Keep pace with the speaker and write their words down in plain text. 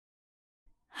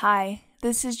Hi,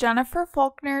 this is Jennifer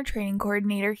Faulkner, Training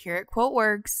Coordinator here at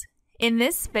QuoteWerks. In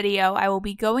this video, I will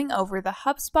be going over the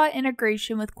HubSpot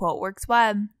integration with QuoteWerks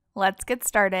Web. Let's get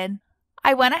started.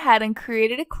 I went ahead and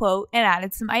created a quote and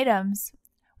added some items.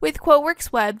 With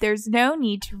QuoteWerks Web, there's no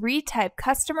need to retype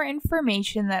customer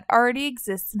information that already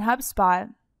exists in HubSpot.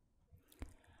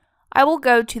 I will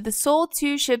go to the Sold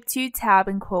To, Shipped To tab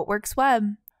in QuoteWerks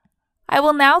Web. I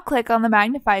will now click on the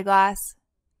magnify glass.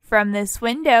 From this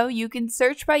window, you can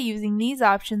search by using these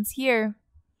options here.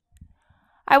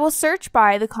 I will search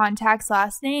by the contact's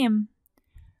last name.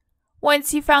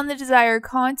 Once you found the desired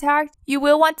contact, you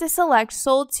will want to select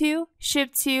Sold To,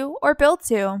 Shipped To, or Billed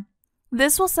To.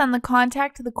 This will send the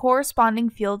contact to the corresponding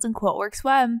fields in QuoteWerks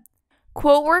Web.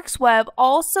 QuoteWerks Web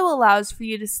also allows for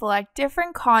you to select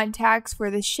different contacts for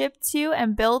the Shipped To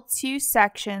and Billed To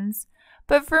sections.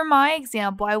 But for my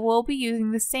example, I will be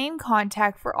using the same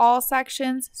contact for all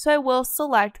sections, so I will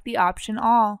select the option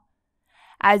All.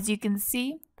 As you can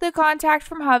see, the contact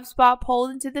from HubSpot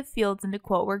pulled into the fields into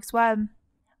QuoteWerks Web.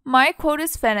 My quote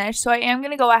is finished, so I am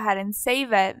going to go ahead and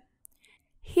save it.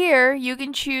 Here, you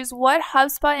can choose what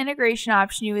HubSpot integration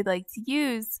option you would like to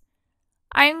use.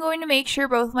 I am going to make sure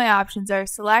both my options are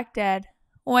selected.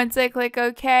 Once I click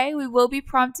OK, we will be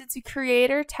prompted to create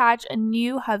or attach a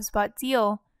new HubSpot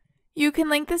deal. You can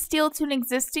link this deal to an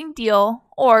existing deal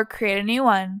or create a new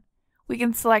one. We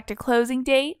can select a closing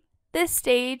date, this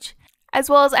stage, as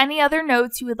well as any other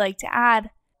notes you would like to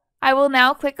add. I will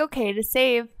now click OK to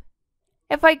save.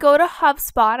 If I go to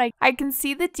HubSpot, I can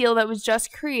see the deal that was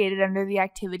just created under the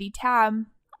Activity tab.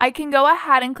 I can go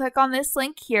ahead and click on this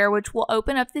link here, which will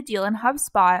open up the deal in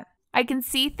HubSpot. I can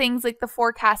see things like the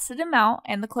forecasted amount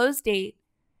and the close date.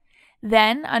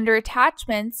 Then, under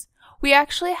Attachments, we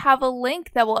actually have a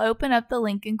link that will open up the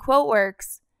link in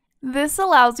QuoteWerks. This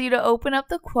allows you to open up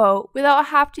the quote without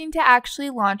having to actually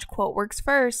launch QuoteWerks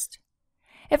first.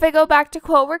 If I go back to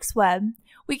QuoteWerks Web,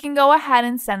 we can go ahead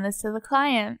and send this to the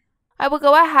client. I will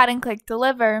go ahead and click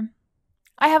Deliver.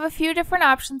 I have a few different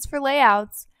options for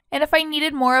layouts, and if I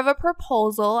needed more of a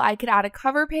proposal, I could add a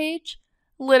cover page,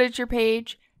 literature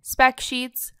page, spec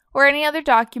sheets, or any other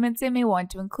documents I may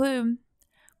want to include.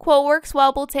 QuoteWerks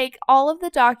Web will take all of the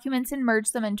documents and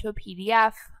merge them into a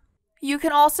PDF. You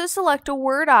can also select a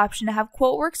Word option to have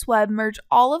QuoteWerks Web merge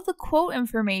all of the quote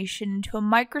information into a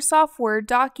Microsoft Word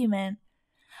document.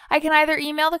 I can either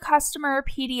email the customer a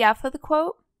PDF of the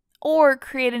quote or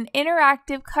create an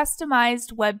interactive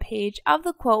customized web page of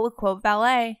the quote with Quote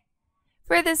Valet.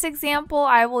 For this example,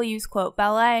 I will use Quote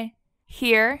Valet.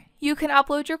 Here, you can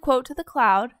upload your quote to the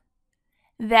cloud.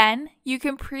 Then, you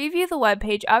can preview the web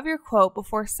page of your quote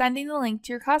before sending the link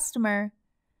to your customer.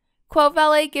 Quote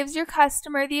Valet gives your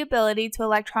customer the ability to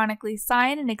electronically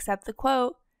sign and accept the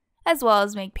quote, as well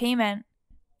as make payment.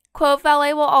 Quote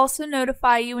Valet will also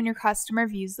notify you when your customer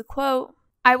views the quote.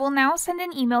 I will now send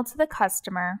an email to the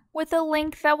customer with a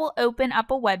link that will open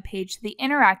up a web page to the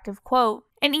interactive quote.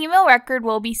 An email record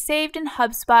will be saved in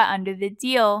HubSpot under the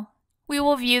deal. We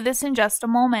will view this in just a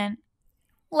moment.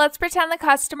 Let's pretend the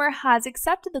customer has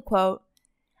accepted the quote.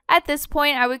 At this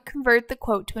point, I would convert the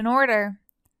quote to an order.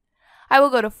 I will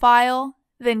go to File,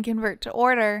 then Convert to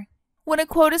Order. When a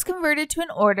quote is converted to an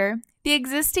order, the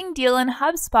existing deal in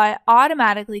HubSpot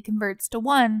automatically converts to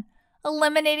one,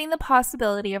 eliminating the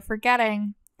possibility of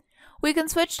forgetting. We can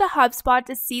switch to HubSpot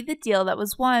to see the deal that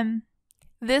was won.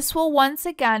 This will once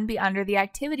again be under the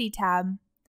Activity tab.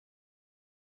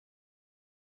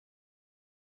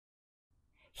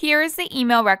 Here is the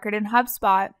email record in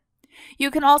HubSpot.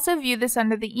 You can also view this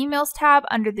under the Emails tab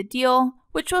under the deal,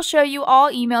 which will show you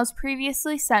all emails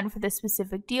previously sent for this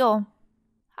specific deal.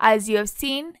 As you have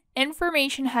seen,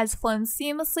 information has flown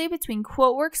seamlessly between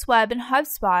QuoteWerks Web and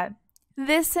HubSpot.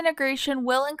 This integration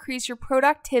will increase your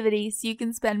productivity so you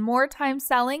can spend more time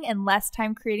selling and less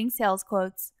time creating sales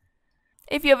quotes.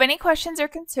 If you have any questions or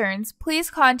concerns,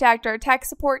 please contact our tech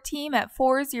support team at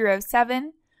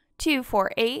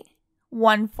 407-248-1481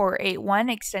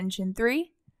 extension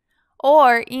 3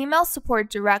 or email support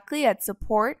directly at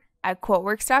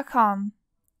support@quotewerks.com.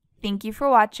 Thank you for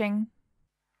watching.